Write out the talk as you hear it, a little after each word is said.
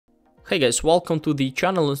Hey guys, welcome to the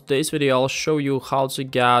channel. In today's video I'll show you how to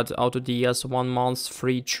get AutoDS 1 month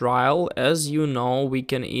free trial. As you know, we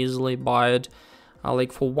can easily buy it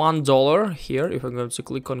like for $1 here. If I'm going to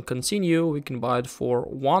click on continue, we can buy it for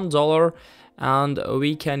 $1 and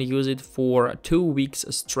we can use it for 2 weeks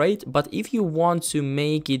straight. But if you want to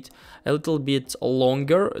make it a little bit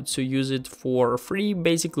longer, to use it for free,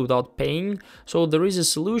 basically without paying, so there is a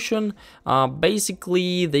solution.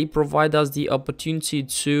 Basically they provide us the opportunity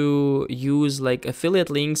to use like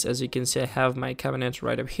affiliate links. As you can see, I have my cabinet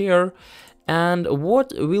right up here. And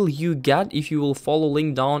what will you get if you will follow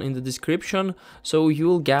link down in the description? So you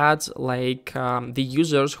will get like the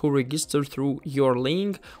users who register through your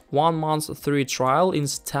link 1 month free trial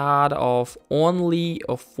instead of only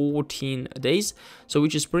 14 days. So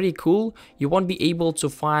which is pretty cool. You won't be able to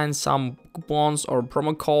find some coupons or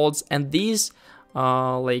promo codes, and this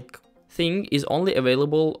like thing is only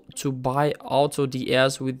available to buy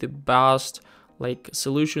AutoDS with the best like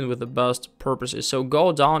solution, with the best purposes. So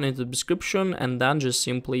go down into the description and then just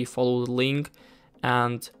simply follow the link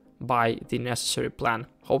and buy the necessary plan.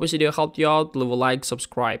 Hope this video helped you out. Leave a like,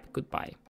 subscribe. Goodbye.